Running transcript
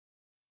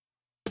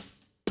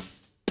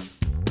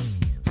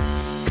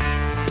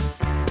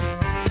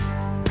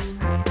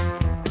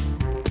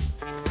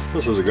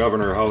This is a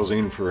governor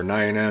housing for a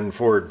 9N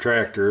Ford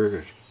tractor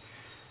that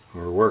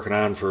we're working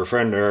on for a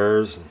friend of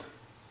ours.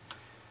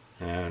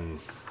 And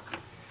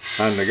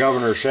on the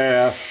governor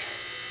shaft,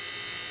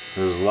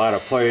 there's a lot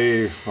of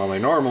play. Well, they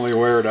normally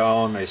wear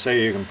down. They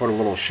say you can put a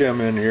little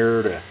shim in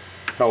here to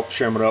help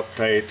shim it up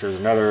tight. There's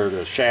another,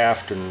 the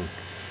shaft and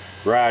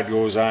rod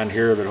goes on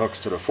here that hooks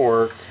to the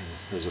fork.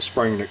 There's a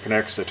spring that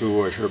connects the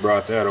two. I should have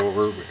brought that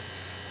over, but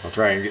I'll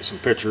try and get some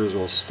pictures.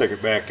 We'll stick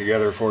it back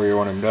together for you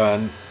when I'm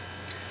done.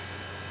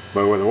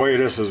 But with the way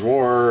this is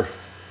wore,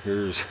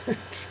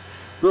 it's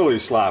really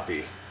sloppy.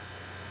 It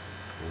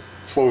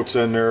floats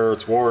in there,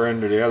 it's wore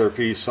into the other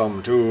piece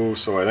some too,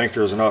 so I think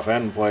there's enough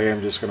end play.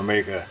 I'm just going to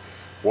make a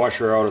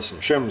washer out of some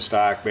shim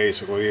stock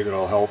basically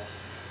that'll help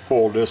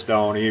hold this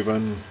down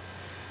even.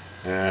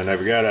 And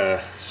I've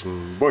got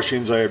some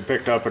bushings I had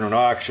picked up in an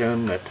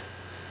auction that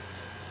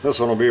this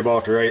one will be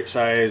about the right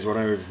size. What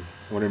I'm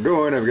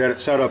doing, I've got it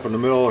set up in the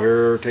mill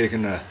here,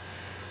 taking the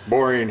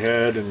boring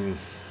head and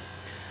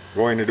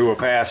going to do a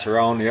pass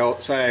around the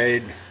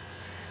outside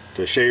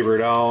to shave her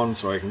down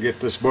so I can get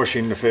this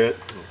bushing to fit,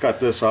 cut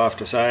this off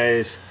to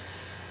size,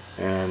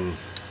 and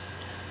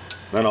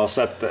then I'll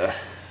set the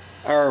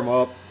arm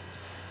up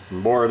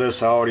and bore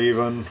this out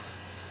even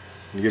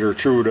and get her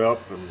trued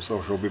up, and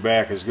so she'll be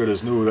back as good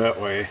as new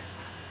that way.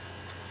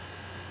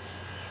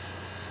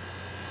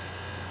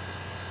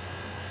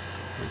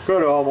 I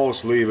could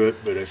almost leave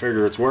it, but I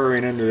figure it's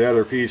wearing into the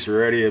other piece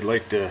already. I'd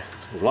like to,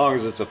 as long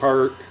as it's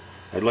apart,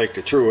 I'd like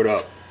to true it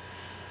up.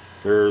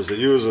 It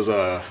uses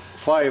a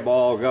fly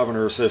ball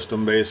governor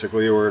system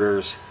basically, where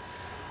there's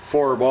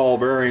 4 ball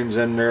bearings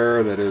in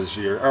there that as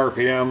your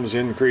RPMs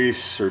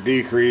increase or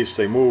decrease,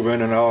 they move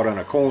in and out on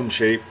a cone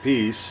shaped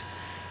piece,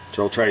 which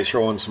I'll try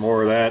showing some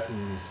more of that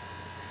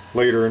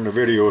later in the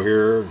video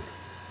here.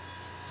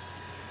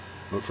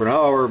 But for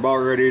now we're about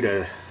ready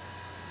to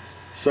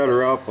set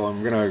her up.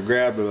 I'm going to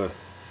grab the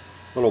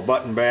little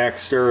button back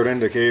steer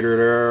indicator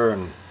there,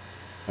 and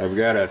I've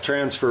got a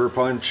transfer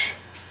punch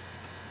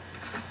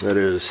that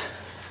is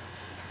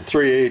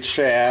 3/8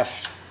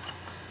 shaft,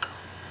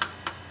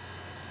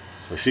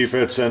 so she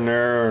fits in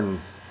there,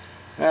 and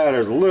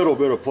there's a little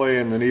bit of play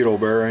in the needle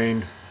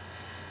bearing.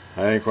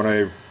 I think when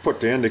I put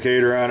the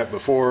indicator on it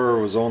before,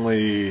 it was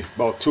only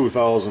about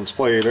 2/1000ths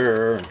play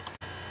there. And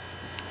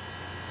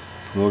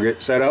we'll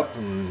get set up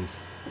and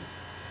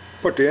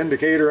put the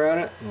indicator on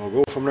it, and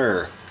we'll go from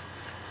there.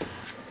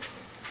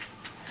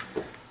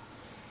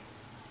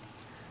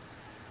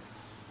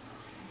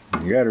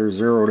 Got her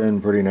zeroed in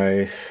pretty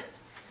nice,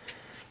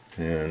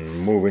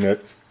 and moving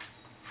it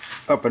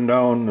up and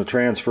down the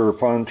transfer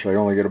punch, I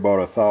only get about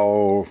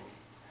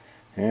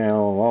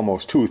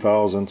almost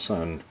 2/1000ths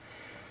on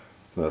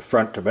the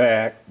front to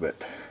back,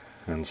 but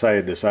on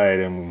side to side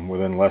I'm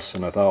within less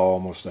than 1/1000,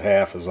 almost a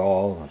half is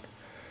all. I'm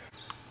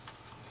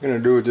going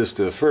to do just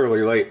a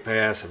fairly light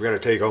pass. I've got to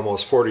take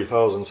almost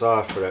 40/1000ths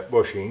off for that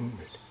bushing.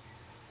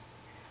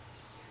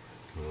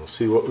 We'll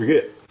see what we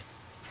get.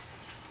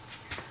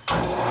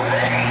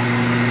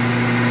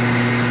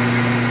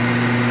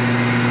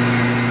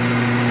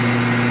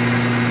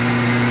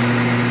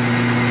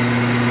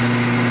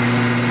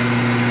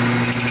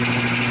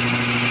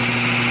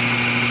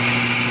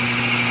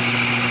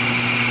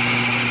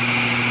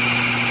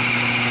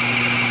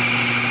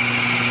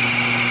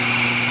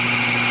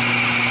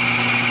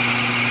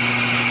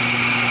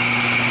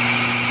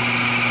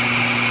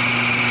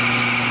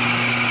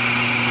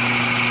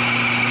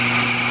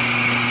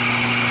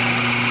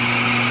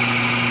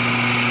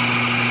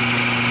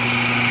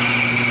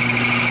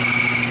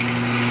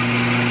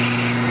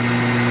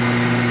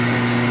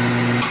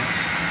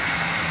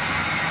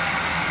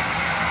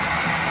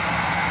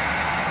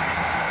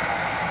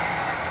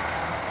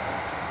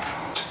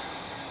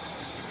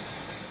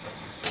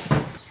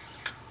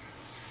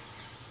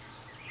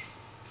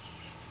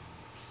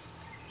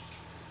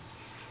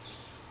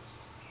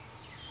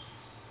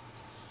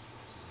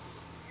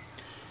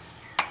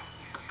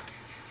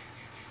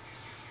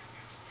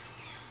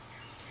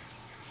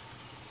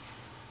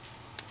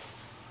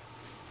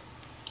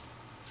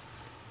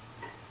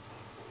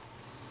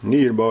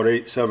 Need about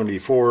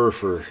 874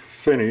 for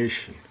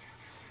finish.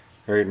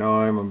 Right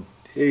now I'm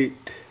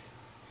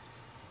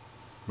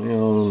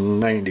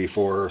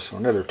 894, so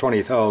another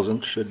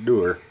 20/1000 should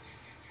do her.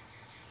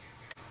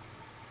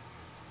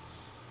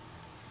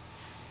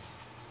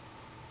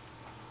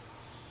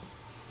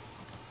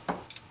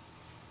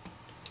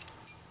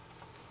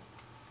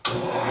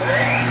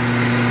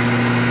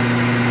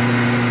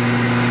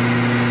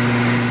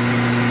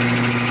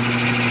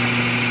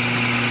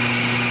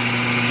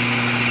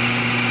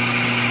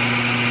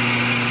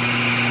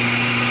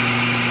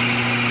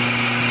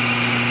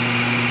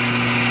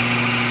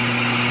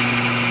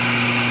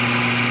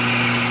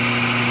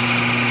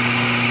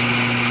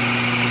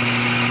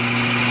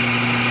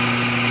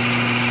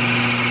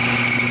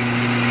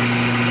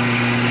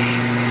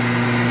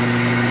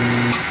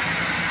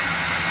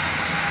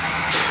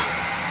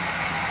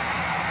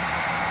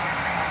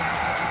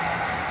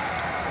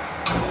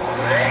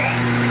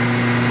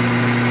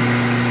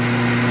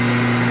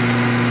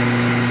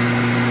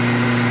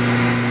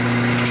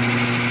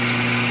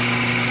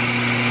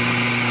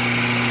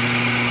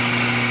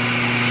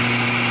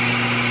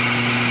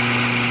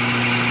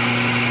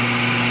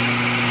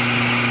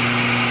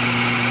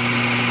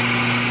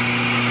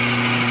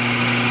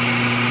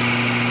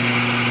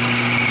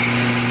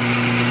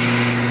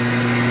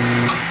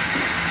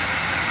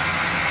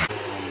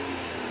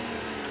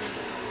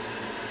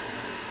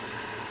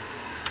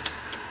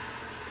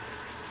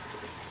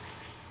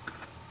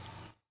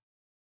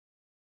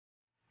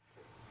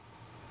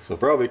 So it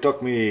probably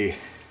took me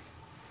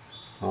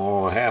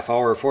a half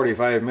hour,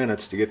 45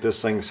 minutes to get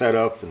this thing set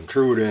up and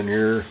trued in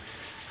here.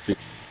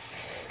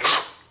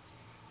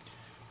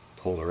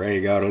 Pull the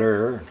rag out of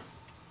there.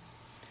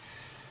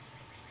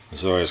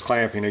 So I was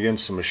clamping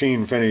against the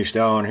machine finish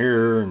down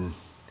here and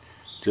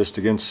just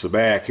against the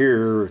back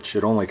here, which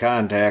it only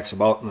contacts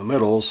about in the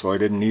middle, so I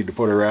didn't need to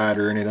put a rod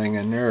or anything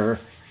in there.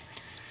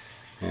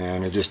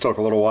 And it just took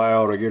a little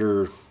while to get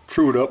her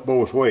trued up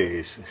both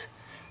ways.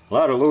 A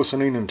lot of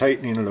loosening and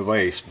tightening of the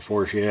vise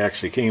before she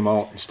actually came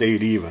out and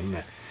stayed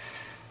even.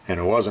 And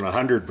it wasn't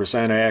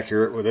 100%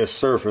 accurate with this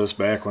surface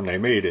back when they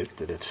made it.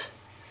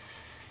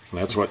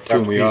 That's what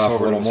threw me off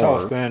a little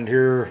more. South bend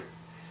here,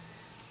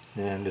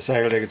 and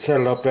decided I could set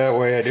it up that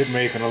way. I did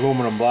make an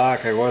aluminum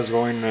block. I was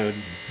going to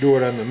do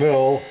it on the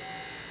mill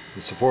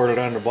and support it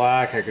on the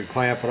block. I could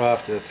clamp it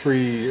off the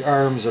 3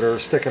 arms that are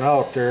sticking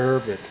out there,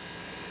 but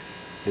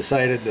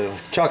decided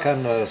the chuck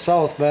on the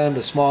south bend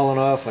is small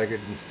enough I could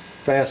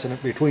fasten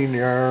it between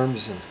the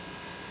arms, and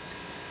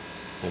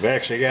I've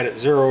actually got it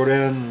zeroed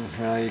in.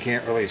 Well, you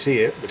can't really see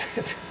it,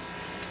 but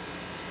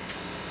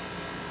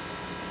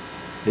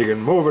you can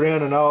move it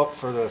in and out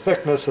for the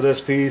thickness of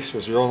this piece,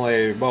 which is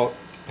only about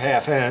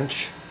 ½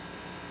 inch,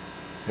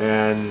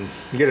 and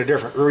you get a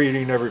different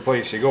reading every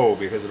place you go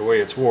because of the way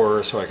it's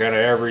wore. So I kind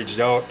of averaged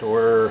out to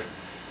where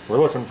we're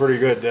looking pretty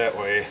good that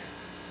way.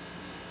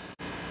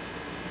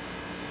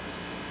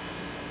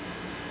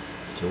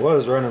 So it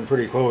was running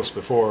pretty close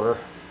before.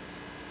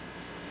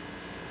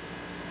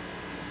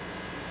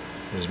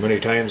 As many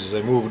times as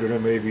I moved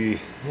it,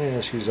 maybe,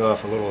 yeah, she's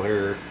off a little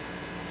here.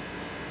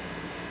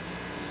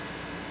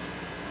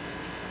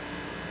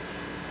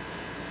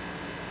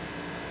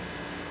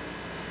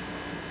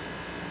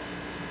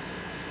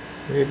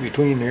 Right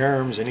between the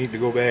arms, I need to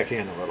go back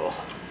in a little.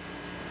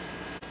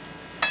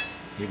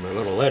 Need my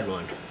little lead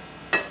one.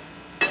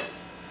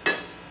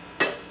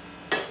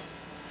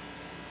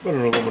 But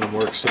an aluminum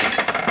works too.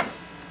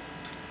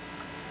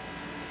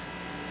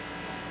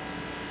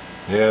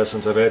 Yeah,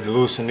 since I've had to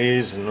loosen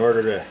these, in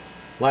order to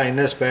line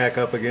this back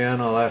up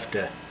again, I'll have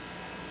to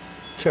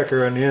check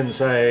her on the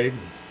inside.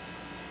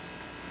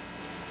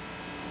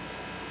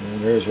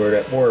 And there's where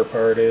that bore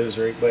part is,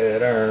 right by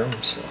that arm.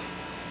 So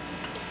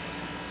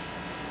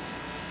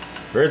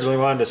originally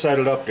wanted to set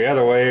it up the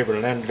other way, but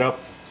it ended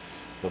up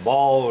the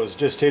ball was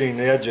just hitting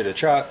the edge of the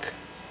chuck.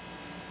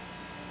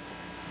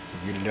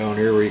 Get it down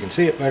here where you can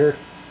see it better.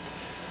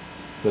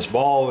 This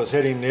ball was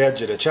hitting the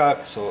edge of the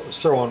chuck, so it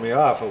was throwing me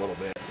off a little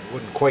bit. It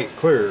wasn't quite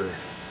clear.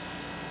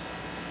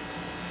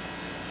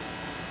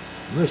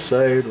 On this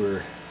side,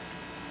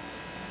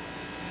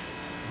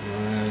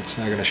 it's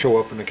not going to show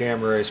up in the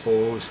camera, I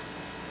suppose.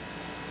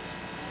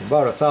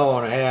 About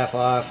 1.5 thou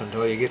off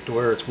until you get to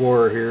where it's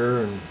wore here,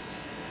 and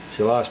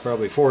she lost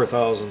probably 4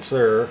 thousandths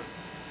there.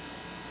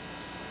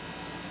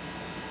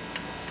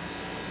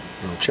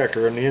 I'll check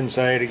her on the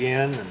inside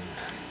again and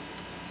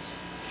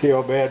see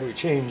how bad we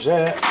change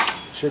that.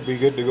 Should be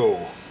good to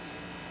go.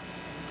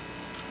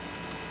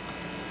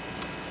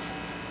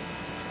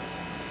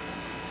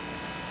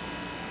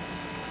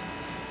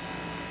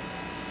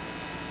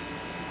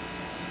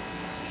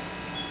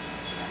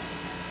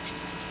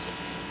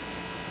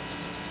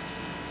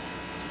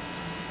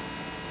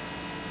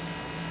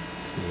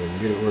 So we can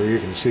get it where you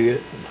can see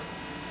it.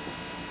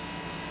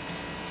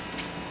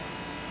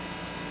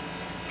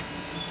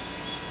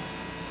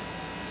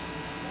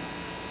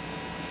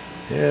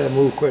 Yeah, it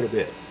moved quite a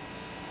bit.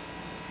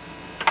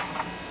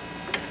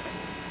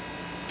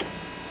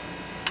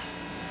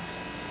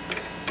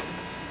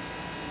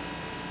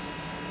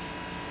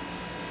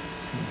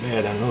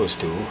 Bad on those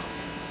two.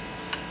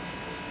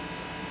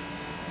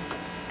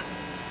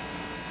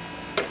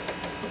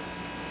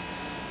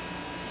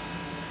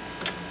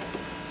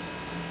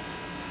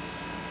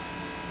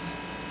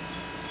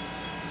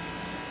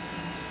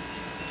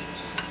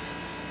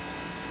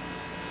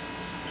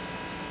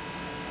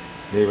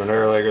 Even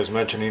there, like I was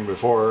mentioning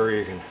before,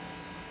 you can,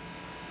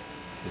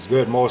 it's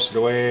good most of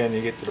the way, and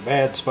you get to the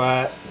bad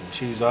spot and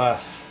she's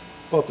off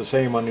about the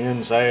same on the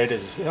inside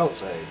as the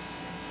outside.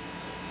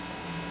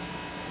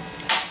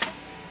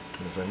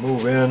 If I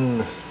move in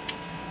the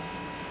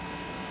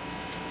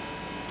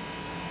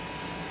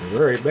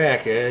very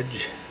back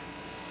edge,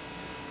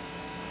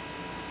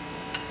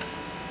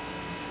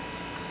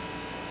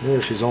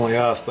 there she's only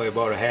off by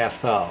about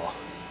 1/2 thou.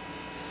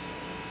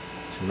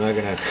 So I'm not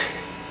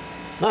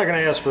gonna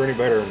ask for any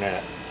better than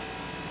that.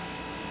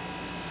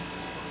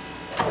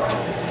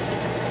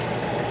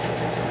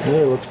 Yeah,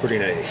 it looks pretty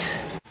nice.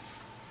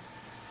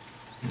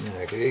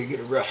 Okay,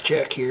 get a rough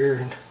check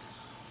here.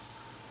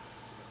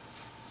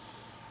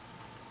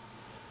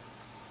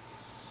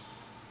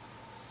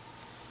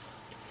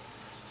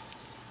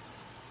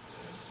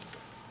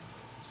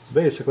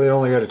 Basically, I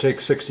only got to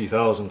take 60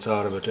 thousandths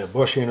out of it. That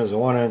bushing is a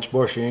 1-inch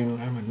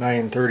bushing. I'm at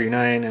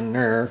 939 in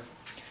there.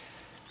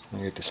 I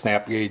get the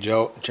snap gauge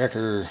out and check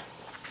her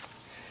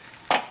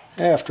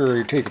after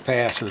you take a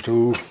pass or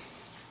two.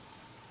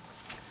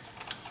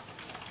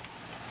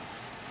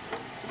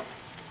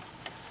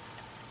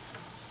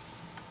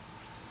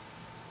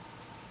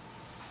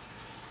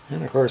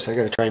 of course I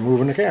got to try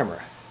moving the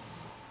camera.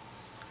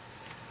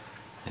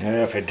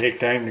 Yeah, if I'd take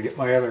time to get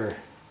my other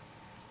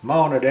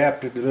mount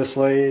adapted to this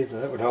lathe,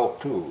 that would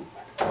help too.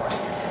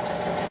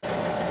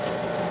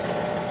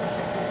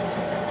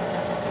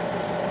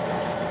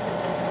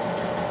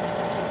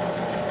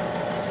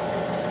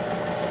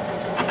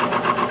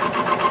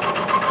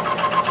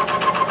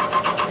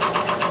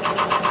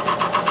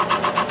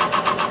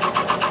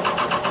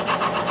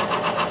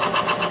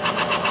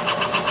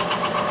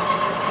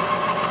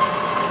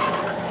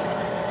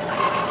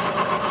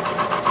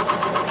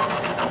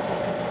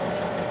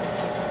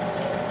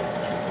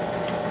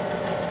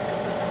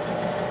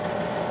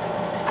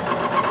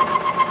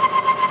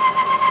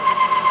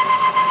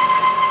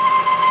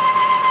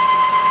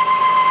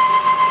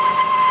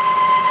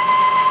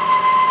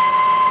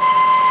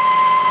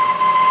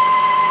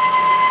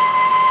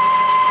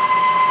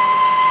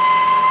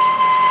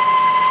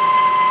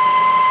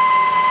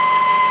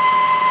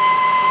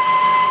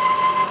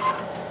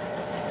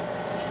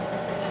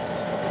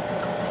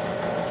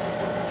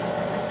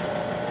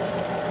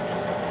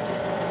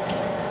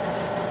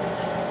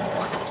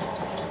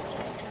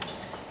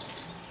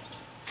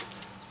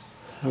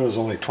 It was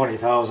only 20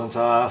 thousandths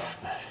off.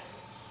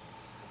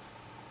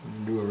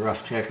 Do a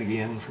rough check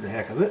again for the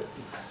heck of it.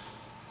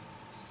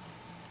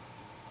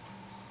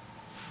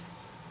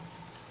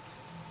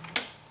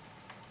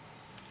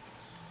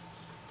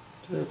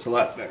 That's a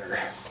lot better.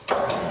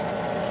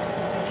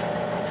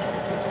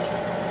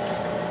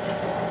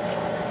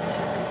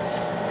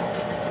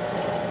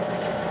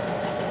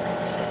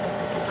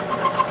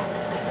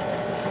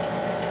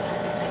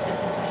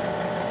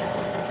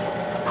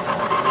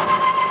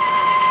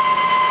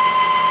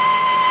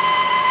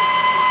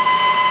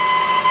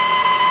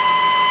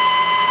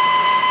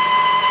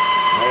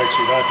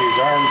 Got these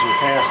arms are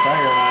cast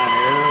iron on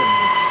here, and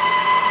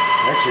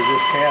it's actually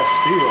just cast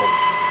steel.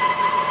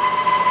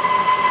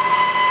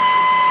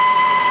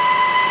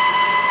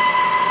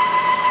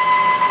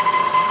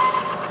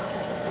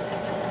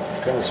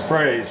 Kind of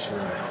surprised for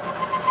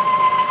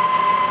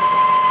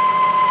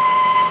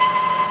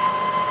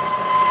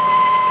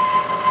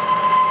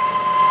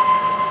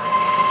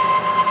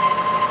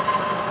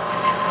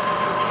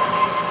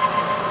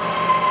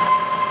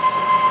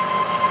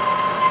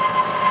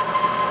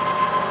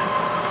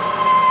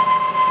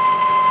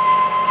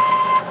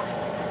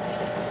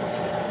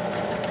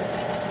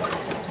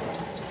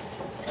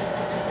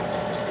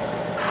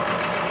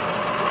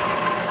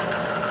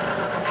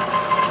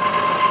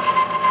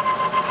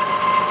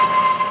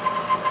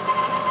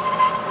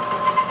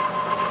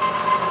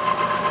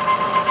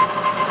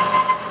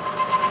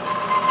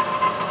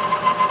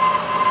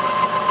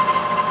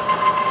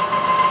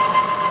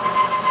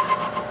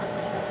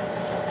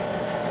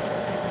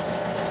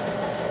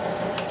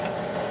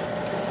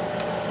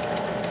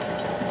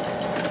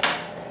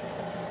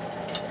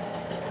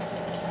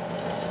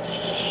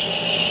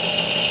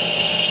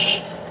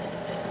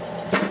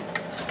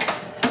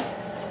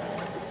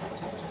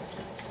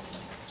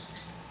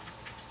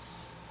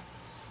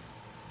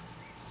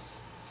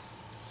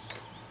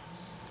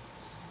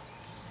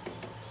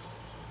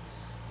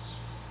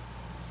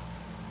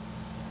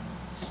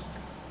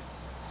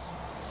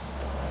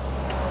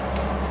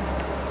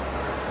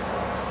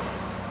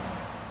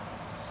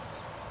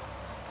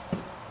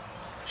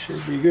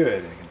should be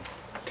good. I can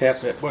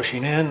tap that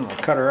bushing in, I'll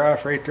cut her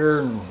off right there,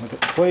 and with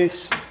it in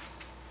place,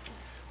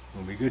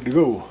 we'll be good to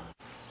go.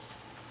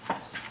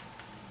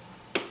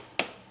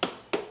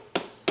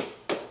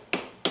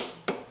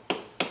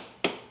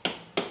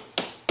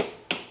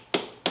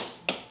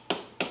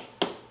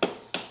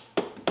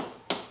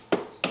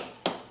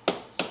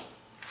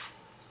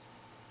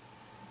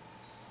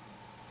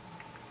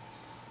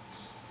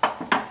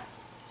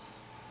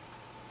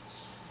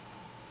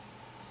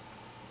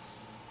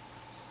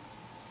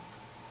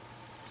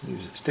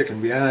 Leaves it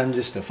sticking beyond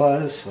just a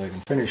fuzz so I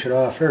can finish it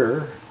off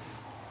there.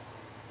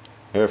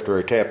 After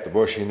I tapped the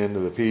bushing into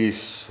the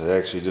piece, I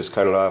actually just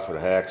cut it off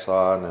with a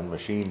hacksaw and then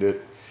machined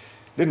it.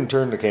 Didn't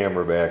turn the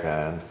camera back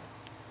on.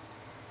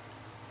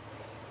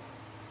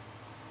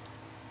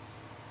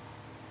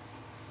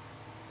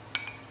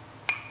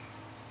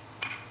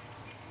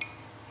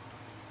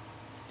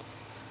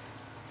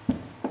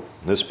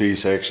 This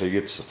piece actually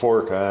gets the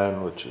fork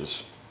on, which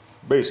is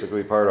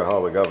basically part of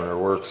how the governor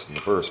works in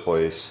the first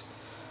place.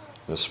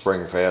 The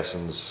spring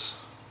fastens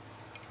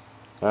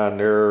on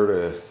there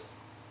to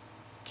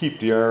keep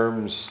the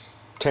arms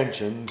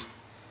tensioned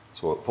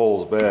so it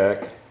pulls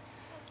back.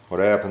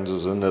 What happens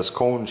is in this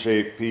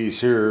cone-shaped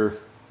piece here,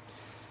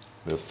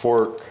 the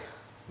fork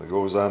that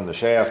goes on the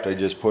shaft I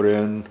just put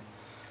in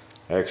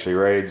actually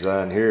rides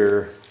on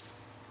here,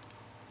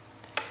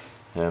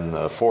 and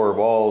the 4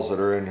 balls that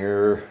are in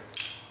here,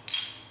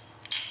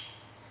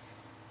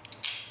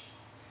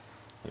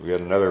 we've got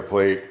another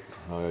plate.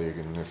 You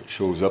can, if it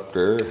shows up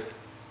there,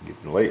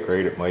 get the light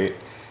right, it might.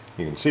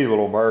 You can see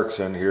little marks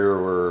in here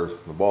where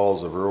the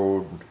balls have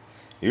rode.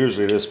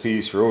 Usually this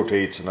piece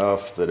rotates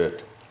enough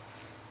that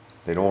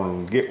they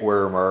don't get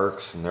wear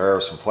marks, and there are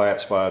some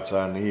flat spots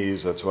on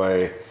these. That's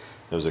why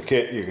There's a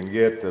kit you can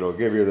get that'll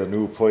give you the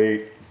new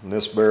plate and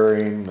this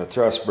bearing, the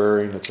thrust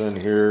bearing that's in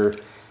here,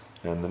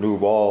 and the new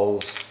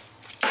balls,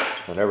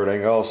 and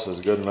everything else is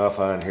good enough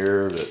on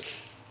here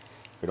that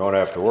you don't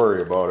have to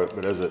worry about it.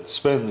 But as it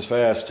spins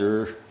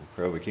faster, you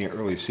probably can't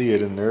really see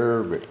it in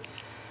there, but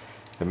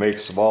it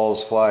makes the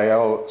balls fly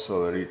out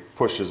so that he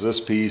pushes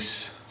this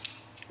piece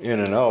in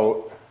and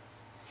out,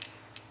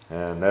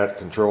 and that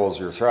controls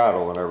your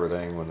throttle and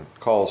everything. When it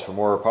calls for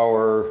more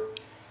power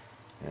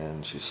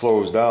and she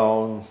slows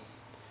down,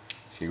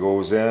 she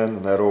goes in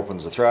and that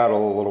opens the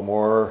throttle a little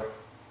more.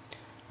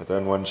 But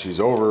then when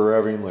she's over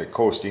revving, like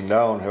coasting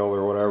downhill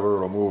or whatever,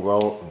 it'll move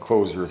out and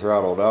close your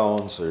throttle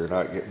down so you're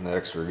not getting the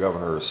extra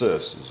governor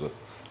assist. It's a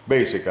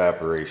basic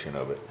operation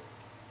of it.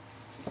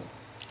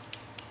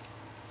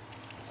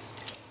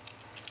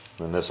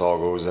 And this all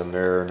goes in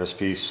there, and this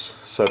piece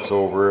sets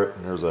over it,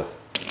 and there's a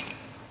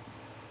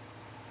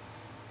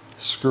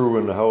screw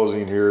in the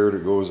housing here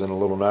that goes in a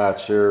little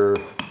notch there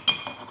to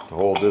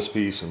hold this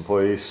piece in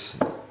place,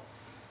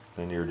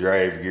 and your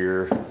drive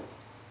gear.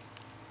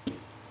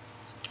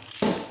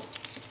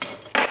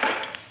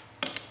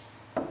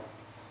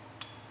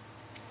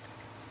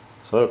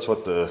 So that's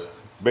what the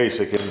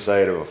basic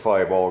inside of a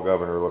fly ball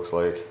governor looks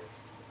like.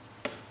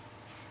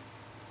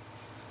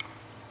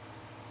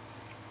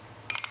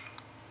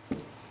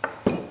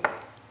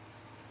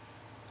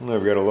 And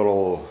I've got a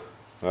little,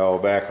 well,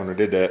 back when I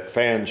did that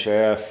fan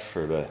shaft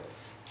for the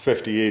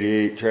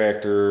 5088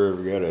 tractor,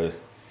 I've got a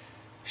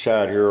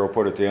shot here I'll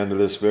put at the end of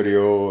this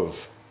video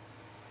of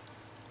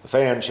the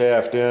fan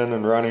shaft in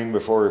and running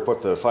before we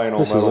put the final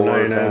metal work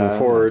on. This is a 9N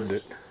Ford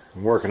that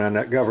I'm working on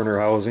that governor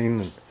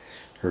housing,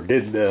 or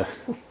did the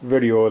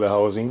video of the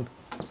housing.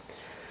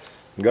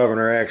 The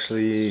governor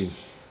actually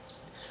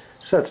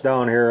sits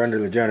down here under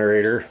the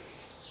generator.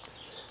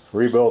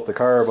 Rebuilt the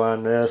carb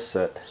on this.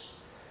 That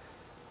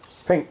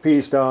pink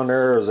piece down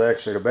there is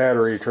actually the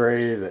battery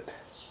tray that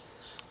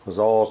was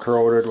all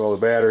corroded. Well, the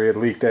battery had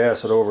leaked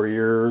acid over the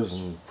years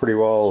and pretty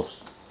well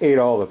ate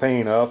all the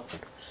paint up.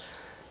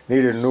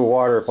 Needed a new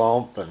water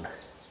pump, and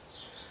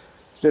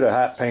did a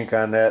hot pink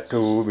on that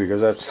too,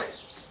 because it's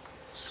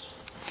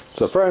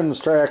a friend's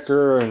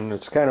tractor, and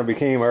it's kind of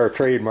became our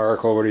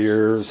trademark over the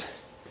years.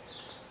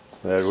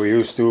 That we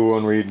used to,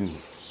 when we'd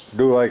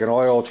do like an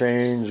oil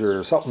change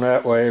or something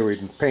that way,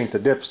 we'd paint the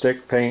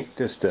dipstick paint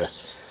just to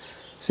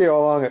see how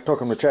long it took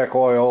them to check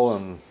oil,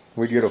 and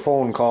we'd get a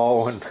phone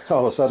call when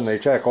all of a sudden they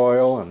check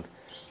oil and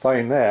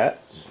find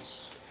that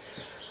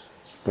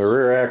the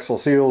rear axle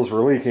seals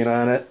were leaking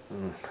on it,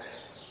 and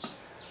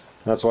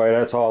that's why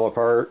that's all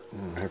apart.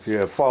 And if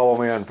you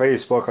follow me on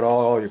Facebook at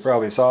all, you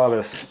probably saw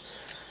this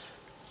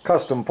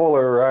custom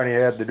puller Ronnie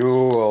had to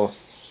do. I'll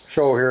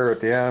show here at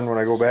the end when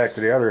I go back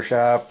to the other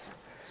shop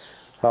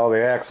how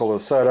the axle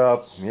is set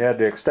up. You had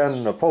to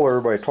extend the puller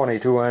by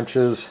 22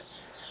 inches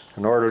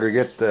in order to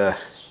get the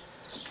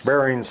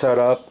bearing set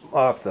up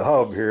off the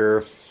hub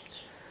here.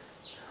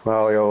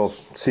 Well, you'll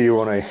see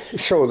when I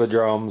show the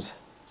drums.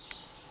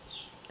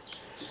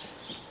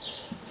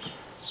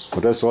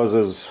 But this was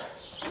his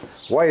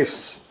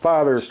wife's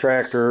father's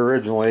tractor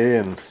originally,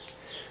 and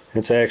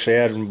it's actually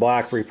had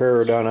block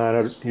repair done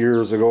on it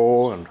years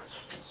ago, and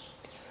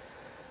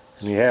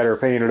he had her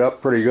painted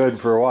up pretty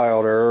good for a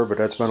while there, but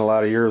that's been a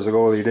lot of years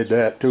ago that he did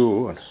that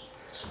too.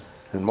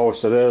 And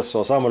most of this,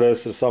 well, some of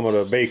this is some of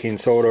the baking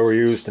soda we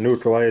used to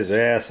neutralize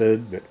the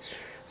acid, but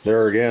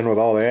there again, with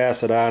all the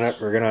acid on it,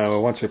 we're gonna,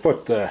 once we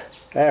put the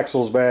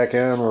axles back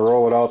in, we'll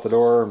roll it out the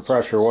door and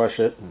pressure wash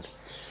it and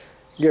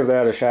give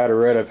that a shot of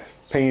red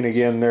paint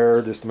again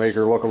there, just to make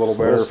her look a little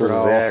better. This is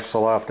the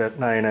axle off that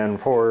 9N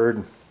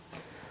Ford,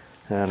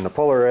 and the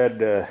puller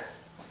head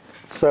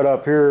set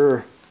up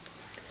here.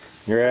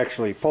 You're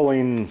actually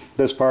pulling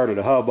this part of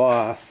the hub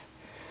off.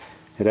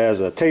 It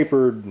has a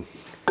tapered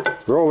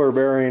roller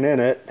bearing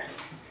in it,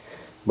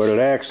 but it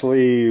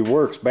actually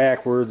works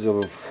backwards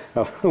of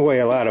the way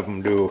a lot of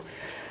them do.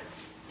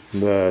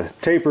 The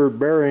tapered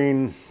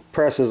bearing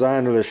presses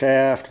onto the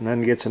shaft and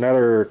then gets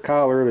another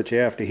collar that you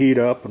have to heat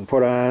up and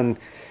put on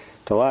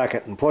to lock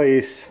it in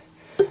place,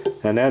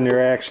 and then you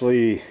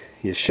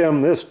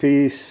shim this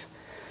piece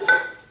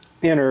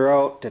in or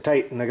out to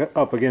tighten it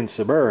up against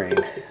the bearing,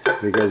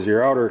 because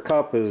your outer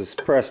cup is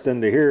pressed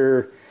into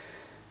here,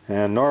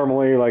 and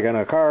normally, like in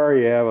a car,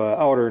 you have an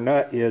outer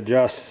nut, you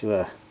adjust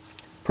the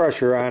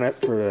pressure on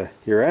it for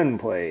your end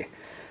play.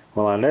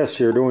 Well, on this,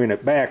 you're doing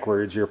it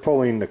backwards. You're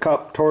pulling the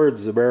cup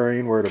towards the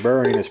bearing where the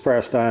bearing is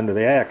pressed onto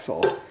the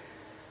axle.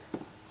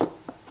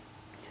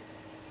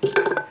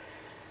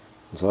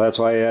 So that's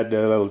why you had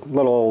the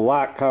little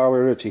lock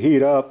collar that you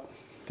heat up.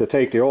 To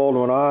take the old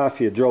one off,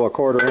 you drill a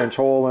 1/4 inch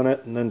hole in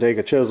it and then take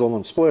a chisel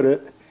and split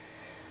it.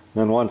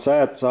 Then once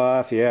that's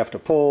off, you have to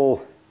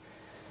pull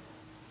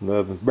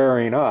the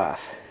bearing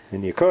off.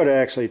 And you could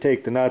actually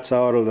take the nuts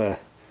out of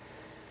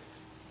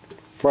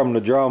from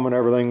the drum and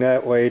everything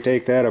that way,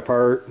 take that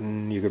apart,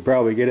 and you could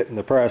probably get it in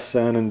the press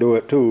then and do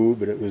it too,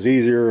 but it was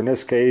easier in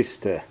this case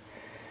to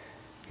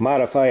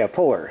modify a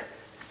puller.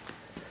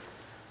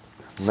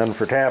 And then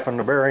for tapping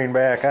the bearing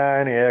back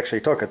on, he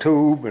actually took a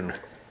tube and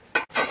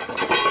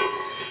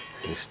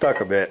He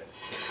stuck a bit.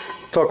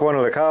 Took one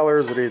of the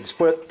collars that he'd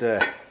split.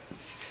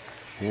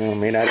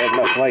 May not have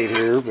enough light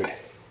here, but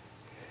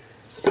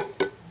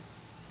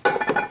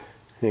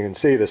you can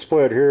see the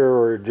split here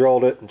where he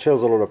drilled it and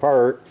chiseled it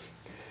apart.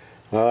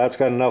 Well, that's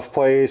got enough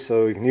place,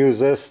 so we can use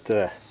this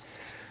to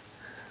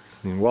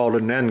weld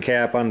an end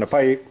cap on the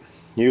pipe.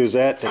 Use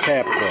that to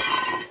tap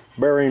the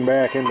bearing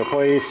back into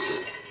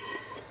place.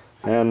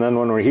 And then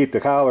when we heat the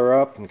collar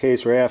up, in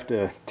case we have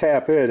to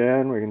tap it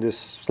in, we can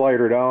just slide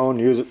her down,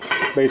 use it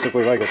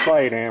basically like a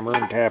slide hammer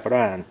and tap it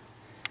on.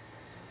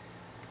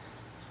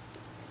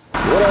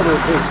 Whatever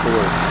it takes to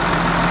work.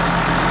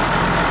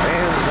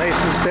 Hand's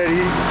nice and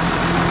steady.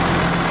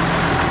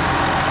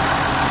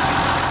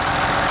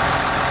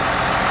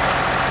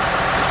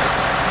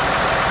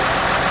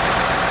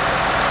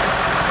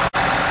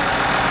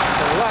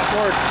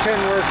 More tin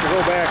work to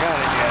go back on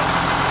it yet.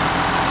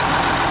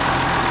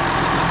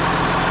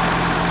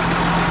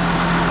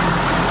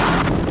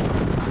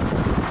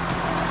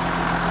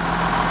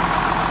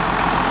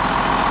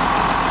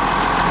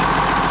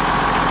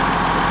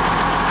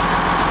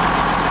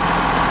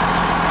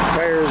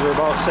 Tires are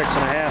about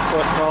 6.5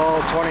 foot tall,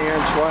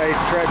 20-inch wide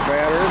tread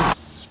pattern.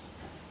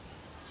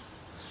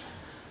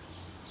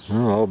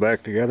 All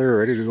back together,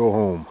 ready to go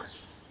home.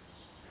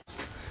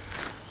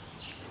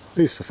 At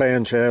least the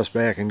fan shaft's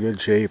back in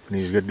good shape and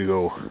he's good to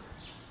go.